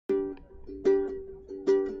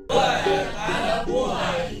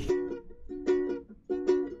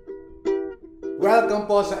Welcome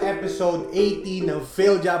po sa episode 80 ng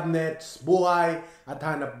PhilJobNet's Buhay at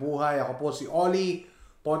Hanap Buhay. Ako po si Oli,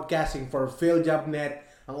 podcasting for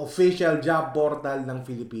PhilJobNet, ang official job portal ng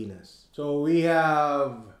Pilipinas. So we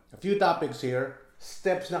have a few topics here.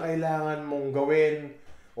 Steps na kailangan mong gawin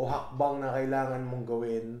o hakbang na kailangan mong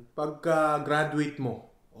gawin pagka-graduate mo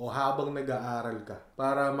o habang nag-aaral ka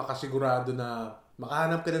para makasigurado na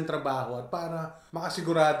makahanap ka ng trabaho at para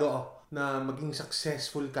makasigurado na maging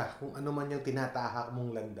successful ka kung ano man yung tinatahak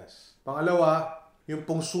mong landas. Pangalawa, yung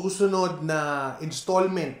pong susunod na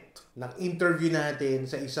installment ng interview natin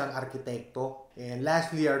sa isang arkitekto. And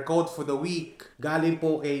lastly, our quote for the week, galing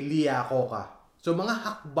po kay Lia Coca. So mga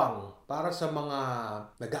hakbang para sa mga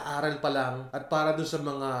nag-aaral pa lang at para doon sa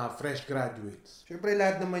mga fresh graduates. Siyempre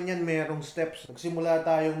lahat naman yan merong steps. Nagsimula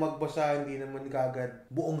tayong magbasa, hindi naman kagad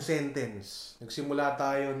buong sentence. Nagsimula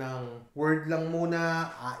tayo ng word lang muna,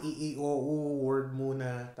 a, i, o, u, word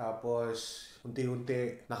muna. Tapos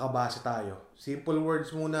unti-unti nakabasa tayo. Simple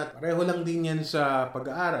words muna. Pareho lang din yan sa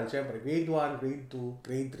pag-aaral. Siyempre, grade 1, grade 2,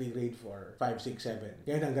 grade 3, grade 4, 5, 6, 7.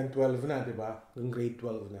 Kaya hanggang 12 na, di ba? Hanggang grade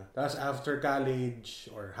 12 na. Tapos after college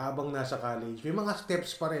or habang nasa college, may mga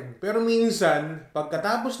steps pa rin. Pero minsan,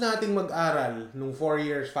 pagkatapos nating mag-aral nung 4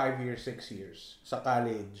 years, 5 years, 6 years sa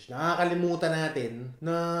college, nakakalimutan natin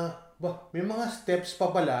na may mga steps pa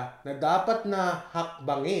pala na dapat na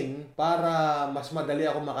hakbangin para mas madali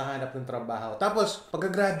ako makahanap ng trabaho. Tapos,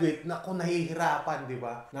 pagka-graduate, nahihirapan, di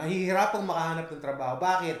ba? Nahihirapang makahanap ng trabaho.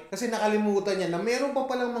 Bakit? Kasi nakalimutan niya na meron pa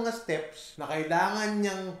palang mga steps na kailangan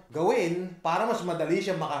niyang gawin para mas madali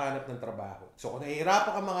siya makahanap ng trabaho. So, kung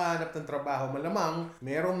nahihirapan ka makahanap ng trabaho, malamang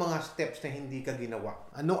merong mga steps na hindi ka ginawa.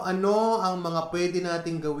 Ano-ano ang mga pwede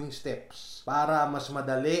nating gawing steps para mas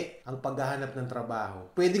madali ang paghahanap ng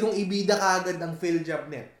trabaho? Pwede kong ibida kaagad ang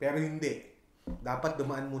PhilJobNet, pero hindi. Dapat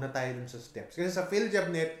dumaan muna tayo dun sa steps. Kasi sa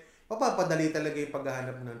PhilJobNet, papapadali talaga yung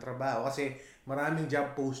paghahanap ng trabaho kasi maraming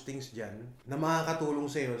job postings dyan na makakatulong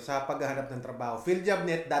sa iyo sa paghahanap ng trabaho.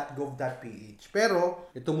 PhilJobNet.gov.ph. Pero,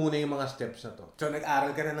 ito muna yung mga steps na to. So,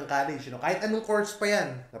 nag-aral ka na ng college. Kahit anong course pa yan,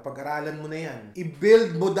 napag-aralan mo na yan.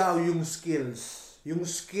 I-build mo daw yung skills. Yung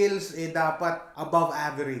skills dapat above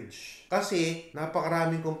average. Kasi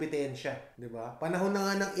napakaraming kompetensya, 'di ba? Panahon na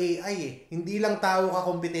nga ng AI Hindi lang tao ka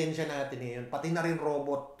kompetensya natin ngayon, pati na rin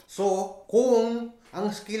robot. So, kung ang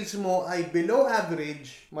skills mo ay below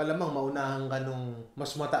average, malamang maunahan ka nung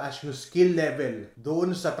mas mataas yung skill level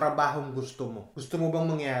doon sa trabahong gusto mo. Gusto mo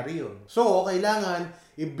bang mangyari yun? So, kailangan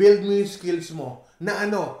i-build mo yung skills mo na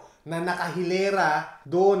na nakahilera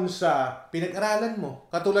doon sa pinag-aralan mo.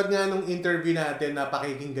 Katulad nga nung interview natin na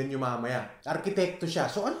pakikinggan nyo mamaya. Arkitekto siya.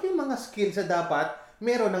 So ano yung mga skills na dapat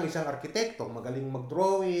meron ng isang arkitekto? Magaling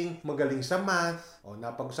mag-drawing, magaling sa math.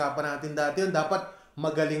 Napag-usapan natin dati yun. Dapat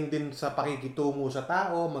magaling din sa pakikitungo sa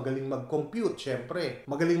tao, magaling mag-compute, syempre.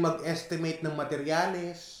 Magaling mag-estimate ng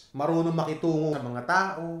materyales, marunong makitungo sa mga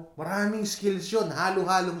tao. Maraming skills yun,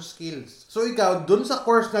 halo-halong skills. So ikaw, dun sa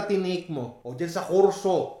course na tinake mo, o dyan sa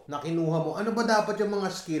kurso na kinuha mo, ano ba dapat yung mga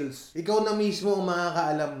skills? Ikaw na mismo ang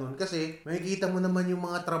makakaalam nun. Kasi makikita mo naman yung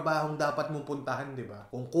mga trabahong dapat mong puntahan, di ba?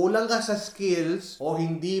 Kung kulang ka sa skills, o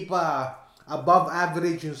hindi pa above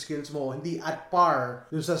average yung skills mo, hindi at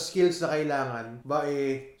par yung sa skills na kailangan,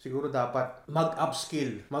 siguro dapat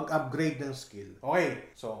mag-upskill, mag-upgrade ng skill.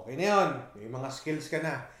 Okay, so okay na yun. May mga skills ka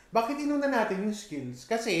na. Bakit inuna natin yung skills?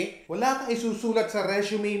 Kasi wala kang isusulat sa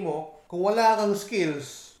resume mo kung wala kang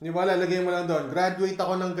skills. Di ba, lalagay mo lang doon, graduate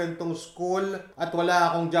ako ng gantong school at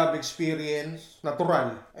wala akong job experience,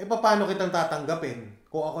 natural. Paano kitang tatanggapin?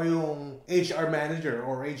 Kung ako yung HR manager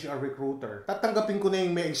or HR recruiter, tatanggapin ko na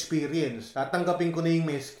yung may experience, tatanggapin ko na yung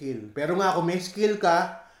may skill. Pero nga kung may skill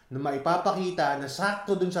ka, na maipapakita na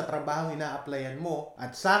sakto dun sa trabaho ina-applyan mo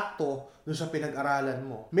at sakto dun sa pinag-aralan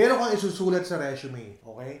mo, meron kang isusulat sa resume.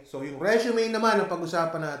 Okay? So yung resume naman ang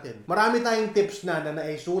pag-usapan natin. Marami tayong tips na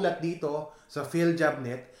naisulat dito sa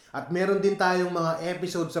PhilJobNet at meron din tayong mga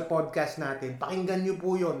episode sa podcast natin. Pakinggan nyo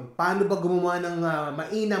po yun. Paano ba gumawa ng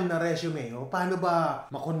mainam na resume? O paano ba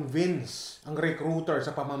ma-convince ang recruiter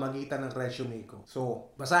sa pamamagitan ng resume ko?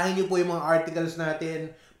 So, basahin nyo po yung mga articles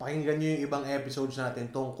natin. Pakinggan nyo yung ibang episodes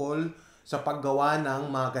natin tungkol sa paggawa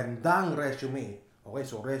ng magandang resume. Okay,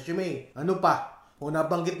 so resume. Ano pa? Kung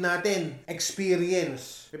nabanggit natin,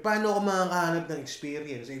 experience. Paano ako makakahanap ng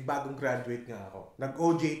experience? Bagong graduate nga ako.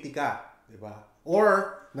 Nag-OJT ka, di ba?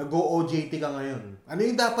 Or, nag-o-OJT ka ngayon. Ano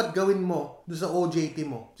yung dapat gawin mo doon sa OJT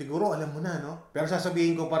mo? Siguro, alam mo na, no? Pero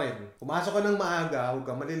sasabihin ko pa rin, pumasok ka ng maaga, huwag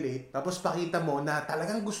ka malilate, tapos pakita mo na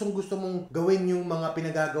talagang gustong-gusto mong gawin yung mga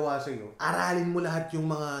pinagagawa sa'yo. Aralin mo lahat yung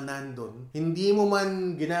mga nandun. Hindi mo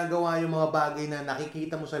man ginagawa yung mga bagay na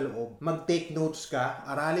nakikita mo sa loob. Mag-take notes ka,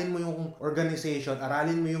 aralin mo yung organization,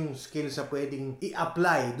 aralin mo yung skills na pwedeng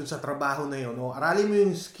i-apply doon sa trabaho na yun, o aralin mo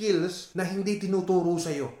yung skills na hindi tinuturo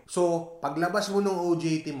sa'yo. So, paglabas mo ng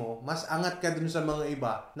OJT mo, mas angat ka dun sa mga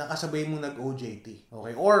iba na kasabay mong nag-OJT.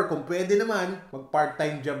 Okay? Or kung pwede naman,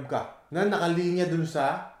 mag-part-time job ka na nakalinya dun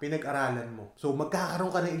sa pinag-aralan mo. So,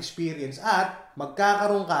 magkakaroon ka ng experience at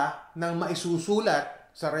magkakaroon ka ng maisusulat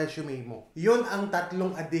sa resume mo. Yun ang 3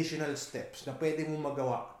 additional steps na pwede mong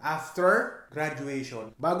magawa after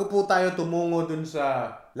graduation. Bago po tayo tumungo dun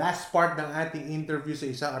sa last part ng ating interview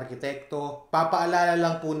sa isang arkitekto, papaalala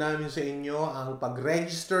lang po namin sa inyo ang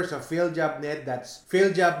pag-register sa PhilJobNet. That's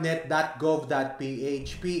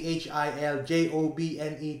philjobnet.gov.ph,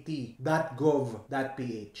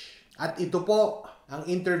 philjobnet.gov.ph. At ito po ang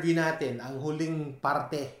interview natin, ang huling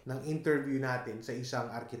parte ng interview natin sa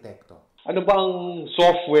isang arkitekto. Ano ba ang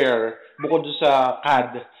software bukod sa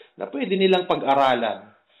CAD na pwede nilang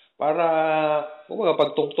pag-aralan para kumbaga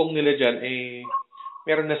pagtungtong nila dyan,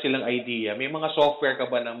 meron na silang idea. May mga software ka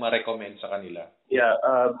ba na ma-recommend sa kanila? Yeah,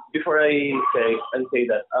 before I say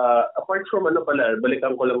that, apart from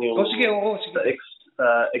balikan ko lang yung sige.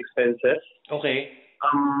 sa expenses. Okay.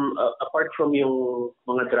 Apart from yung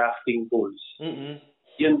mga drafting tools,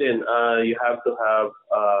 yun din, you have to have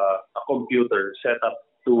a computer set up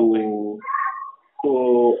to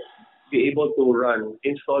be able to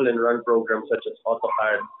install and run programs such as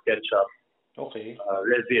AutoCAD, SketchUp,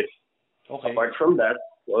 Revit. Okay. Apart from that,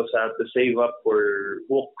 you also have to save up for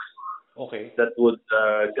books that would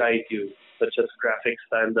guide you, such as Graphic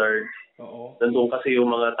Standard. Nandun kasi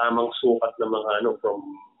yung mga tamang sukat na mga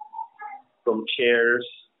from chairs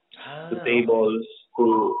to tables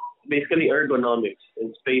to basically ergonomics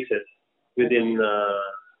and spaces within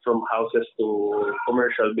from houses to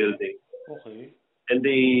commercial buildings. Okay. And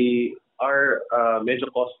they are medyo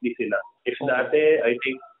costly sila. If dati, I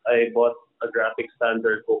think I bought a Graphic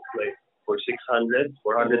Standard book like for 400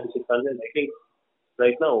 to 600. I think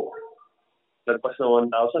right now, nagpas na 1,000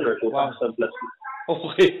 or 2,000 plus.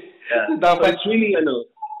 Okay. Yeah. So it's really, so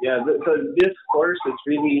this course is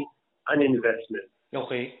really an investment.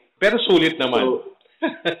 Okay. Pero sulit naman. So,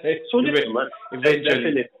 sulit naman.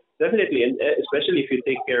 Eventually. Definitely. And especially if you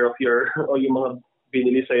take care of yung mga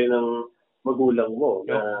binili sa'yo ng magulang mo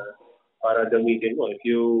na para gamitin mo. If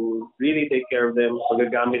you really take care of them,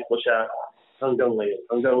 magagamit mo siya hanggang ngayon.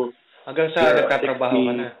 Hanggang sa nagtatrabaho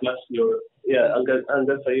ka na.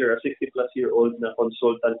 Hanggang sa you're a 60-plus-year-old na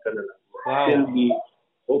consultant ka na lang. Wow. Still be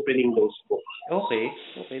opening those books. Okay.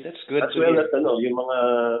 That's good. As well as yung mga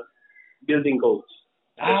building codes.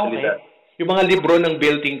 Okay. That. Yung mga libro ng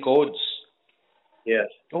building codes.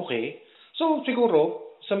 Yes. Okay. So,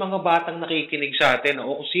 siguro, sa mga batang nakikinig sa atin,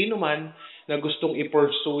 o kung sino man na gustong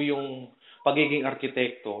i-pursue yung pagiging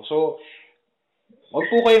arkitekto. So, huwag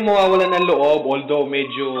po kayong mawawalan ng loob, although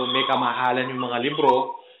medyo may kamahalan yung mga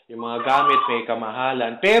libro, yung mga gamit may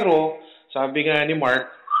kamahalan. Pero, sabi nga ni Mark,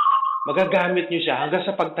 magagamit nyo siya hanggang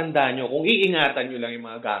sa pagtanda nyo kung iingatan nyo lang yung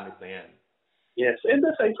mga gamit na yan. Yes. And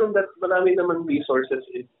aside from that, marami naman resources.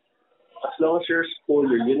 As long as your school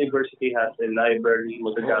or university has a library,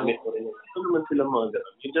 magagamit mo rin. Ito naman sila mga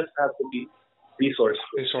ganun. You just have to be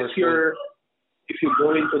resourceful. If you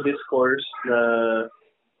go into this course na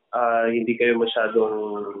hindi kayo masyadong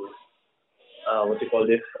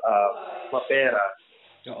mapera.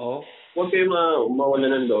 Huwag kayo mawala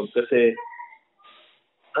ng loob kasi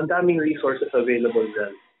ang daming resources available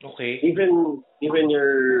dyan. Okay. Even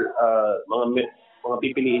your mga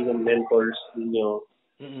pipiliin ng mentors ninyo,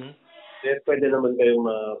 pwede naman kayong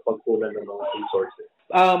mapagkunan ng mga resources.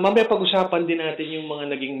 Mamaya pag-usapan din natin yung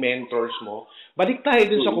mga naging mentors mo. Balik tayo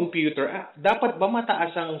dun sa computer. Dapat ba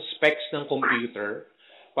mataas ang specs ng computer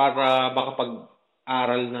para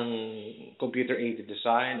makapag-aral ng computer-aided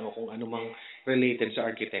design o kung anumang related sa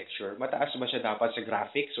architecture? Mataas ba siya dapat sa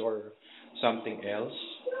graphics or something else?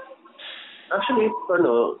 Actually,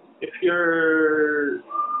 if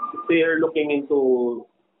they are looking into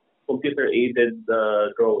computer-aided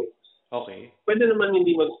drawings, okay, pwede naman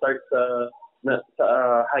hindi mag-start sa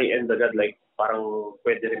high-end agad, like parang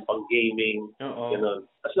pwede rin pang gaming, ganun.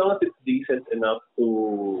 As long as it's decent enough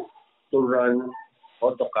to run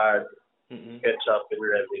AutoCAD, SketchUp, and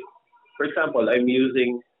Revit. For example, I'm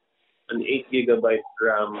using an 8 GB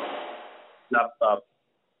RAM laptop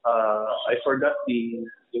I forgot yung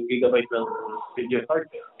gigabyte ng video card.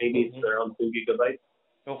 Maybe it's around 2 gigabytes.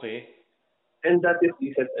 Okay. And that is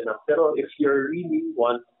decent enough. Pero if you really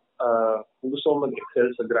want, kung gusto mo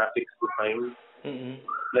mag-excel sa graphics design,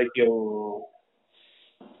 like yung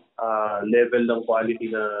level ng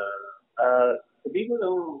quality na, sabihin mo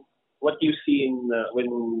lang what you see in, when,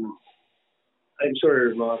 I'm sure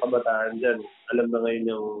mga kabataan dyan, alam na ngayon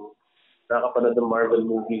yung nakakapanood ng Marvel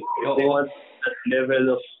movie. If they want that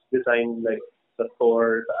level of design like sa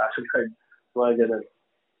Thor, sa Asgard, mga ganun,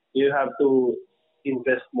 you have to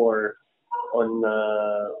invest more on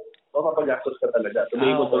mapapagastos ka talaga. To be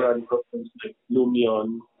able to run programs like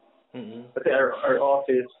Lumion. Kasi our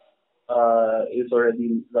office is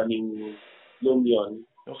already running Lumion.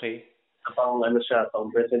 Okay. Pang pang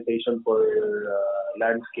presentation for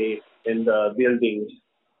landscape and buildings.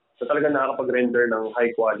 So talaga nakakapag-render ng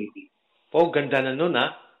high quality. Ganda na nun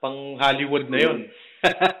Pang Hollywood na yun.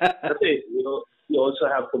 Kasi you also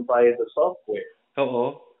have to buy the software.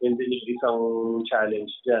 Oo. Hindi yung isang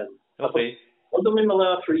challenge dyan. Okay. Although may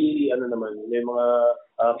mga free, may mga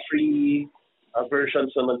free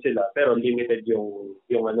versions naman sila, pero limited yung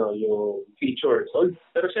features. So,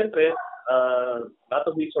 pero syempre, lot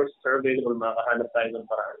of resources are available, makakahanap tayo ng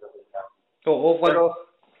paraan na nila. Oo, pero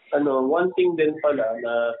one thing din pala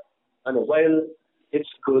na while it's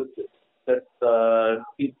good that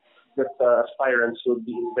aspirants would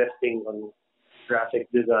be investing on graphic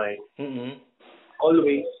design,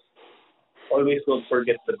 always don't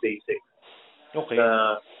forget the basics. Okay.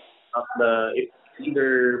 If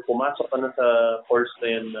either pumasok ka na sa course na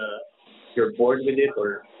yan you're bored with it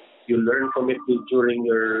or you learn from it during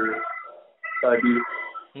your study,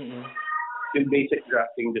 yung basic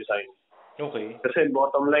drafting design. Okay. Kasi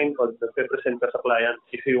bottom line, pag nagpe-present ka sa client,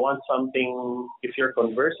 if you're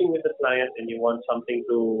conversing with the client and you want something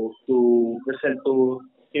to present to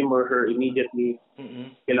him or her immediately,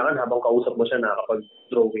 kailangan habang kausap mo siya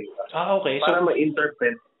nakakapag-drawing ka. Okay. Para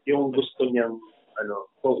ma-interpret yung gusto niyang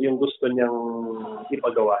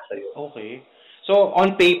ipagawa sa'yo. Okay. So,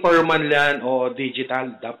 on paper man lang o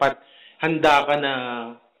digital, dapat handa ka na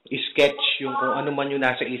i-sketch yung kung ano man yung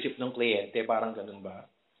nasa isip ng kliyente. Parang ganun ba?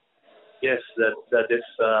 Yes, that is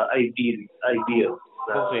ideal.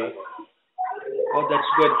 Okay.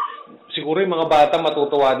 That's good. Siguro yung mga bata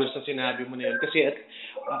matutuwa doon sa sinabi mo na yun. Kasi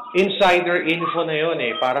insider info na yun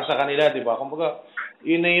para sa kanila, di ba? Kumbaga,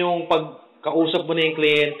 yun na yung pagkausap mo na yung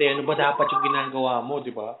kliyente, ano ba dapat yung ginagawa mo,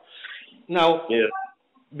 di ba? Now,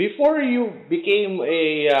 before you became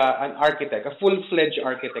an architect, a full-fledged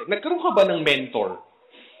architect, nagkaroon ka ba ng mentor?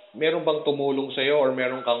 Meron bang tumulong sa'yo or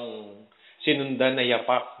meron kang sinundan na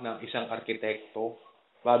yapak ng isang arkitekto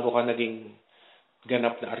bago ka naging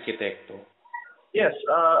ganap na arkitekto? Yes.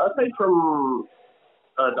 Aside from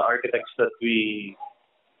the architects that we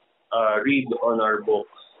read on our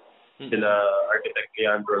books, sila Architect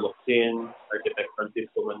Leandro Locsin, Architect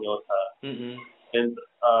Francisco Maniosa, and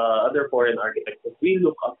other foreign architects that we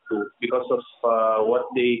look up to because of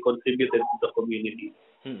what they contributed to the community.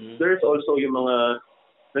 There's also yung mga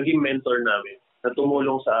naging mentor namin na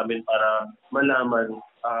tumulong sa amin para malaman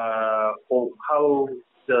kung how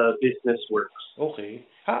the business works. Okay.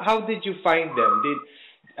 How did you find them?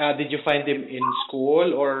 Did you find them in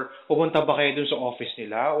school or pumunta ba kayo dun sa office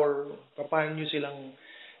nila or paano nyo silang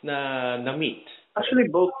na-meet? Actually,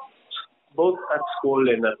 both at school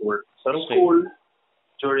and at work. Sa school,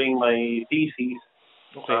 during my thesis,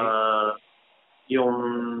 I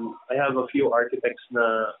have a few architects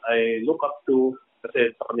na I look up to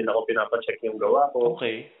kasi sa kanila ko pinapacheck yung gawa ko.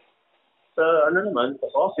 Okay. Sa sa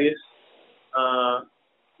office,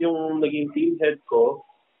 yung naging team head ko,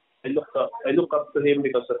 I look up to him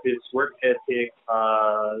because of his work ethic,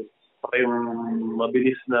 yung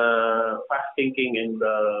mabilis na fast thinking and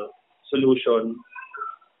solution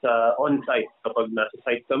sa on-site. Kapag nasa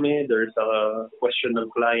site kami, there's a question ng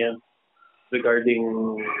client regarding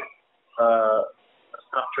a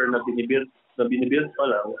structure na binibuild pa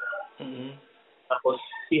lang. Tapos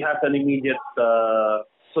he has an immediate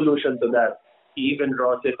solution to that. He even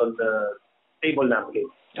draws it on the table napkin.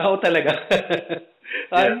 Talaga?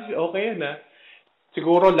 Yeah. Okay yan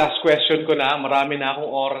Siguro last question ko na. Marami na akong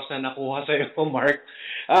oras na nakuha sa iyo, Mark.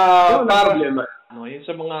 Problema. Yun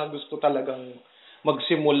sa mga gusto talagang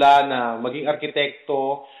magsimula na maging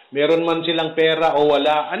arkitekto, meron man silang pera o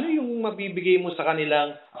wala, ano yung mabibigay mo sa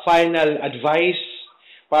kanilang final advice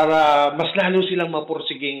para mas lalo silang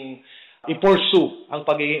mapursiging i-pursue ang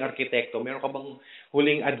pagiging arkitekto? Meron ka bang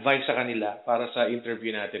huling advice sa kanila para sa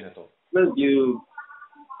interview natin na to? Well,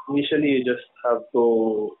 initially you just have to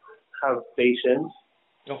have patience.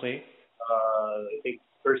 Okay. I think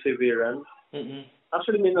perseverance.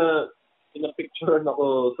 Actually, pinapicturean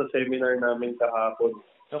ako sa seminar namin kahapon.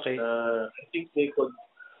 Okay. I think they could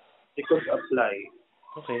apply.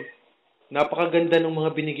 Okay. Napakaganda ng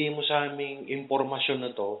mga binigay mo sa aming impormasyon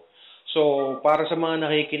na to. So, para sa mga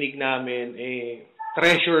nakikinig namin,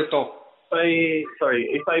 treasure to.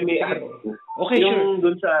 If I may add. Okay, yung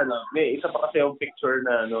dun sa may isa pa kasi yung picture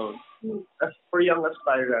na as for young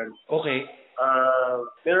aspirants. Okay.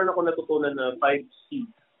 Meron ako natutunan na 5C.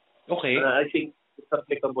 Okay. I think it's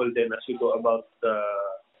applicable then as you go about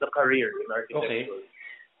the career in architecture. Okay.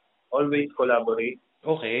 Always collaborate.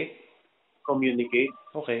 Okay. Communicate.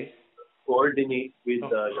 Okay. Coordinate with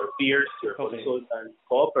your peers, your consultants.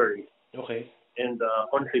 Cooperate. Okay. And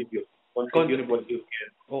contribute. Contribute what you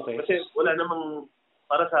can. Okay. Kasi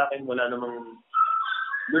para sa akin,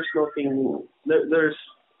 there's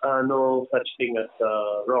no such thing as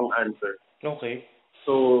wrong answer. Okay.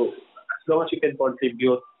 So, as long as you can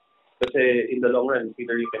contribute, kasi in the long run,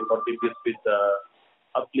 either you can contribute with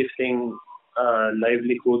uplifting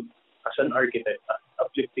livelihood as an architect,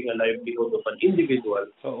 uplifting a livelihood of an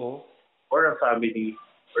individual, or a family,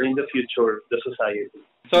 or in the future, the society.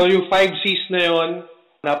 So, yung 5 C's na yun,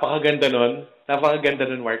 napakaganda nun. Napakaganda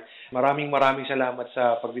nun, Mark. Maraming salamat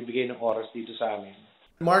sa pagbibigay ng oras dito sa amin.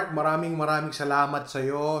 Mark, maraming salamat sa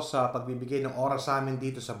iyo sa pagbibigay ng oras sa amin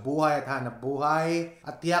dito sa Buhay at Hanap Buhay.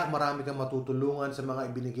 At tiyak marami kang matutulungan sa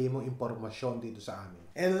mga ibinigay mong impormasyon dito sa amin.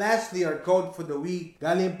 And lastly, our quote for the week,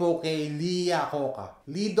 galing po kay Lee Iacocca.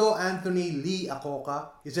 Lido Anthony Lee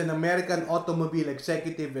Iacocca is an American automobile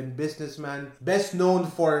executive and businessman best known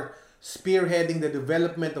for spearheading the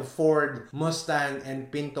development of Ford, Mustang, and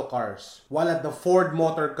Pinto cars while at the Ford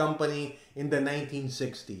Motor Company in the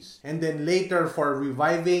 1960s, and then later for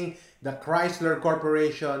reviving the Chrysler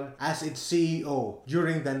Corporation as its CEO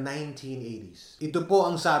during the 1980s. Ito po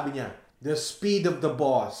ang sabi niya: "The speed of the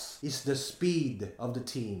boss is the speed of the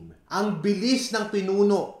team." Ang bilis ng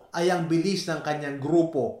pinuno ay ang bilis ng kanyang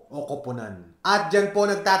grupo o koponan. At dyan po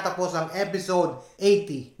nagtatapos ang episode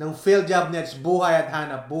 80 ng PhilJobNet's Buhay at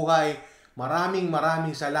Hanap Buhay. Maraming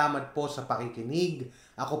salamat po sa pakikinig.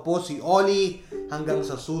 Ako po si Oli. Hanggang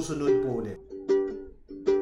sa susunod po ulit.